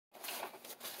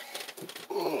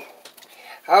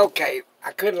Okay,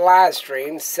 I couldn't live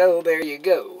stream, so there you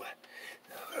go.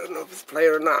 I don't know if it's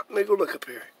playing or not. Let me go look up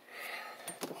here.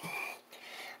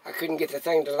 I couldn't get the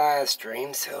thing to live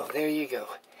stream, so there you go.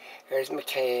 There's my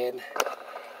CAD,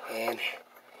 and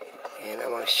I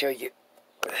want to show you.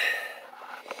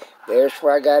 There's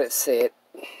where I got it set,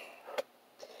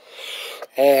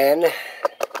 and let's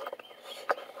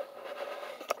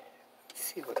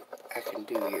see what I can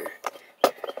do here.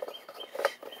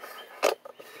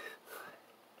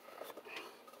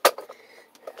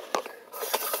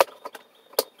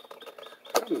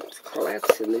 I'm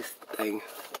collapsing this thing.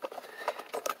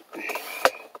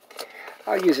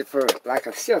 I'll use it for like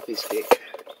a selfie stick.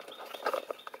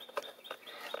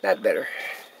 Not better.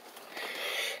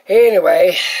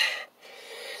 Anyway,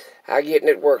 I'm getting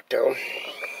it worked on.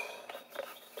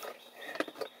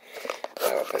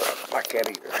 I don't think I like that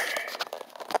either.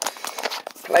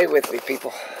 Play with me,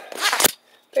 people.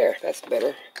 There, that's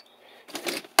better.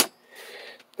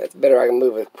 That's better. I can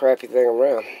move a crappy thing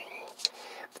around.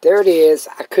 But there it is.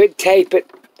 I could tape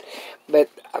it, but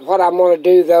what I'm going to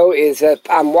do though is if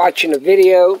I'm watching a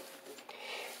video,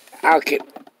 I could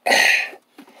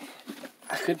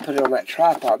put it on that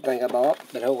tripod thing I bought,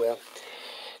 but oh well.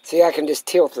 See, I can just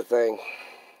tilt the thing,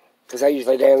 because I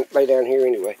usually lay down here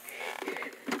anyway.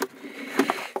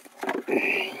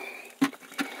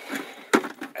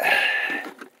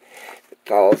 It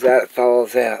falls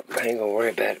out. I ain't gonna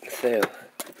worry about it myself.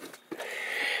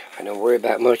 I don't worry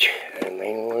about much, and I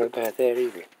ain't gonna worry about that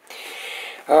either.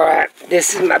 Alright,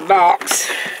 this is my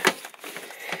box.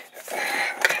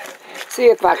 See,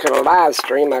 if I could live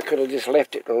stream, I could have just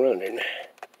left it running.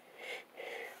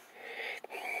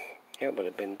 That would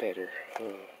have been better.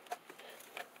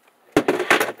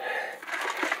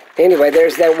 Anyway,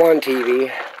 there's that one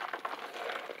TV.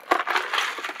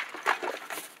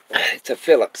 It's a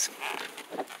Philips.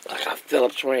 Like a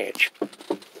Philips Ranch.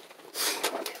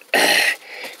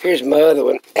 Here's my other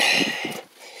one.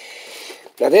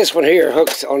 Now this one here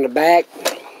hooks on the back.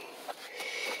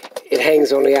 It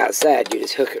hangs on the outside. You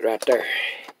just hook it right there.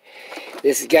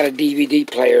 This has got a DVD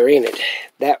player in it.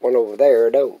 That one over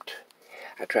there don't.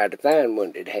 I tried to find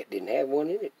one that didn't have one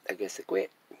in it. I guess it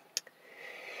quit.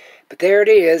 But there it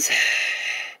is.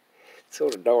 It's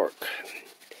sort of dark.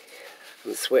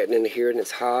 I'm sweating in here and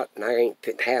it's hot, and I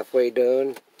ain't halfway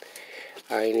done.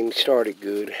 I ain't even started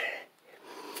good.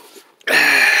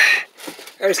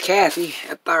 There's Kathy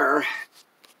up there.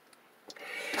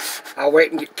 I'll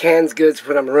wait and get canned goods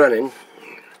when I'm running.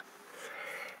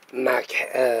 My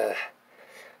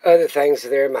other things are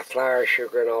there, my flour,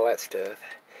 sugar, and all that stuff.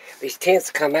 These tents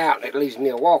come out and it leaves me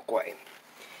a walkway.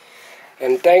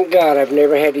 And thank God I've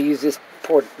never had to use this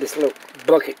little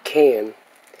bucket can.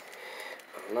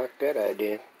 I like that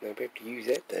idea. I don't have to use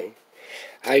that thing.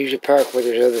 I usually park where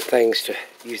there's other things to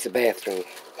use the bathroom.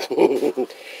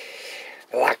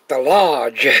 Like the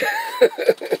lodge.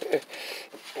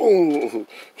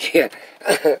 Yeah,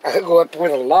 I go up where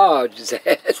the lodge is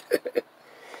at.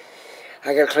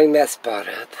 I gotta clean that spot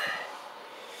up.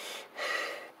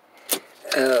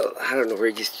 I don't know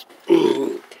where just...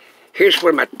 Here's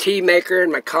where my tea maker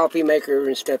and my coffee maker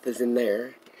and stuff is in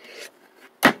there.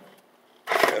 I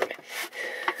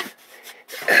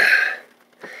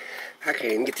can't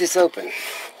even get this open.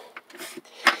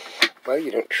 Well,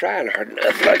 you don't try hard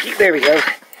enough, Lucky. There we go.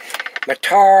 My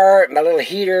tar, my little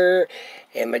heater,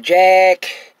 and my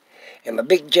jack, and my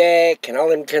big jack, and all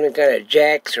them kind of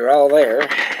jacks are all there.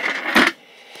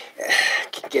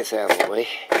 Get this out of the way.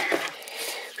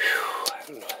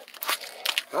 Whew,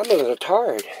 I'm a little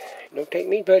tired. It don't take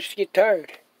me much to get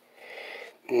tired.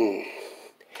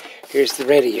 Here's the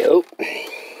radio.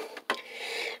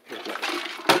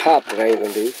 Pop that I ain't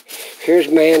gonna do. Here's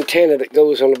my antenna that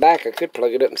goes on the back. I could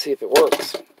plug it up and see if it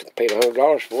works. Paid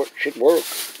 $100 for it. It should work,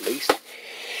 at least.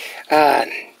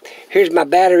 Here's my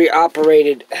battery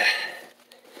operated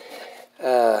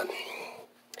air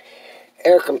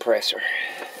compressor.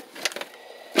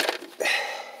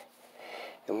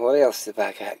 And what else have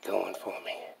I got going for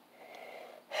me?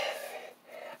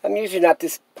 I'm usually not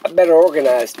this better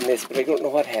organized than this, but I don't know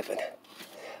what happened.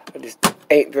 I just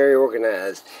ain't very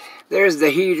organized. There's the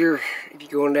heater. If you're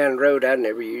going down the road, I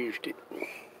never used it.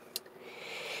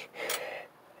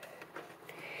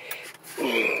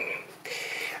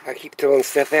 I keep throwing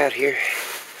stuff out here.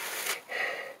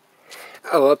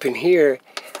 Oh, up in here,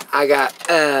 I got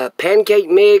pancake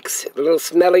mix, a little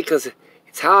smelly because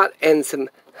it's hot, and some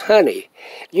honey.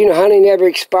 You know, honey never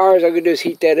expires. All I could do is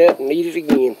heat that up and eat it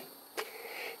again.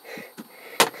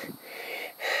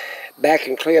 Back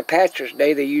in Cleopatra's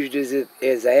day, they used it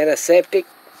as antiseptic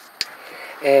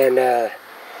and to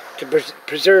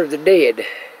preserve the dead.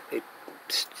 They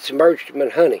submerged them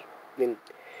in honey, then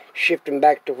shipped them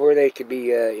back to where they could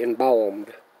be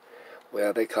embalmed.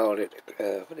 Well, they called it,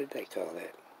 what did they call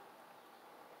that?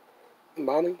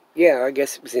 Embalming? Yeah, I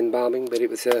guess it was embalming, but it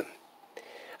was,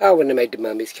 oh, when they made the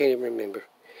mummies, can't even remember.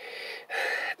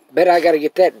 Bet I gotta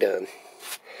get that done.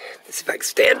 Let's see if I can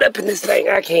stand up in this thing.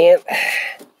 I can't.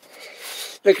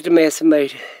 Look at the mess I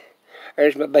made.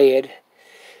 There's my bed.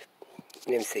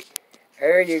 Let me see.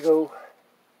 There you go.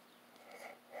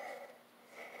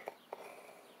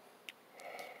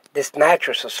 This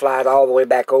mattress will slide all the way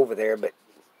back over there, but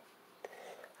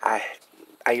I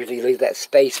usually leave that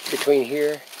space between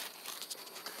here.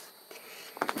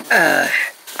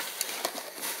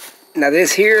 Now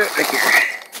this here, look here.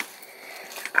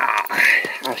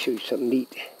 I'll show you something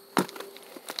neat.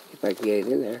 If I can get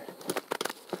it in there.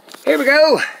 Here we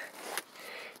go.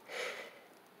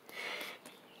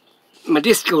 My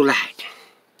disco light.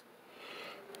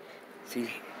 See,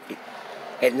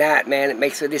 at night, man, it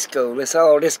makes a disco. Let's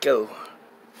all disco.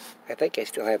 I think I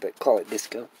still have it. Call it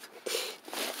disco.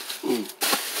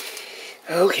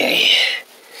 Okay.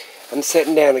 I'm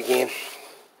sitting down again.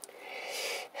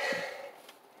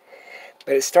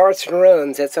 But it starts and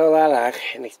runs. That's all I like.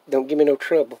 And it don't give me no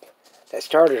trouble. That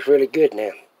starter's really good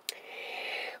now.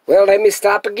 Well, let me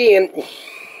stop again.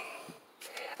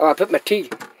 Oh, I put my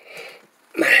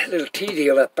little tea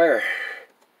deal up there.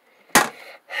 I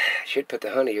should put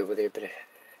the honey over there, but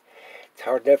it's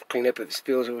hard enough to clean up if it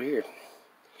spills over here.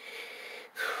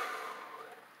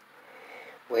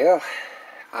 Well,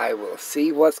 I will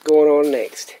see what's going on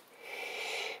next.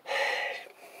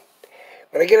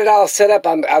 When I get it all set up,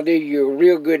 I'll do you a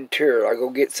real good tour. I'll go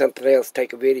get something else to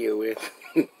take a video with.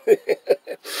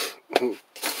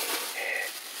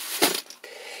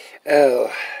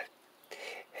 Oh.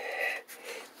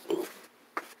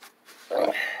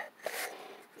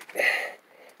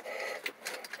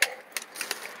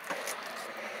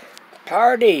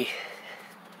 Party.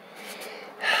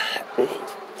 I'm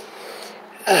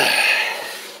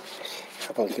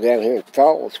going to go down here and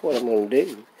fall. That's what I'm going to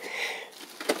do.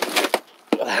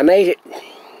 I made it.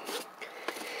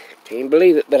 Can't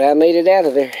believe it, but I made it out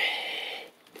of there.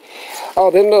 Oh,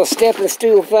 them little stepping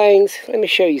stool things. Let me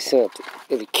show you something.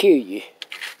 It'll kill you.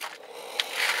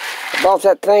 I bought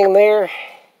that thing there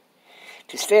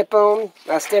to step on.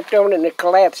 I stepped on it and it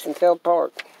collapsed and fell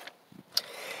apart.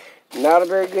 Not a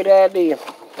very good idea.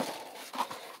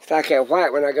 It's like that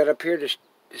white when I got up here to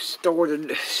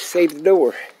save the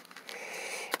door.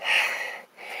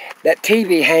 That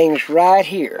TV hangs right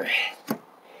here.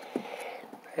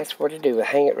 That's what I do. I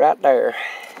hang it right there.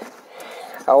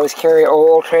 I always carry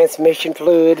oil, transmission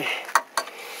fluid,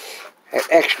 an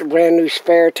extra brand new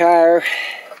spare tire.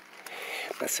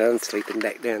 My son's sleeping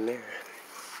back down there.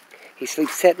 He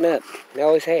sleeps setting up. He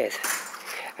always has.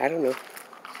 I don't know.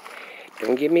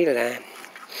 Don't give me the line.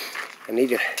 I need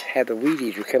to have the weed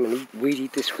eater come and weed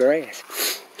eat this grass.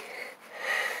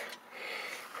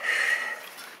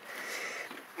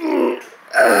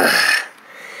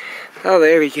 Oh,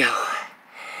 there we go.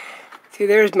 See,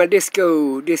 there's my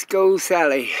Disco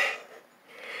Sally.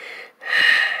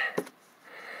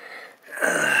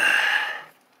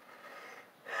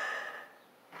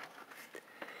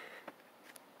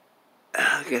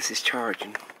 I guess it's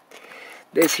charging.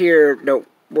 This here don't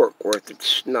work worth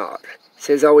it's not. It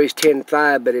says always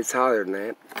 10.5, but it's higher than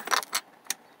that.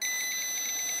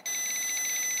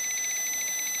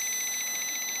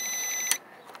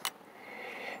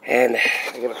 And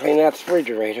I gotta clean out the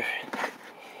refrigerator.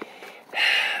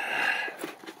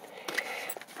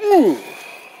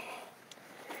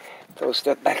 Throw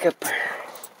stuff back up there.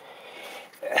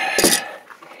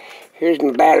 Here's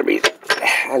my batteries.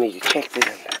 I need to check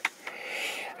them.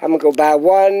 I'm gonna go buy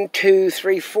 1, 2,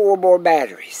 3, 4 more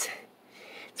batteries.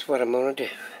 That's what I'm gonna do.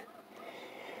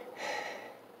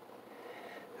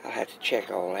 I'll have to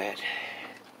check all that.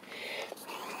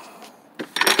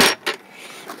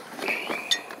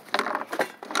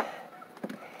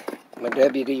 My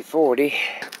WD-40.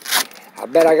 I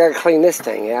bet I gotta clean this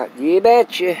thing out. You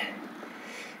betcha.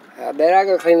 I bet I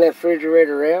gotta clean that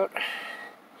refrigerator out.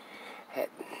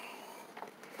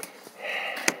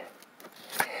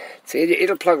 See,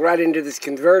 it'll plug right into this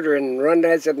converter and run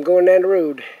as I'm going down the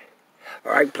road.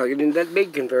 Or I can plug it into that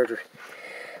big converter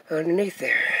underneath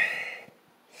there.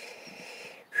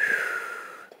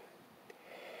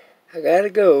 I gotta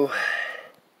go.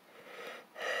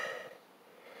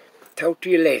 Talk to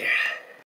you later.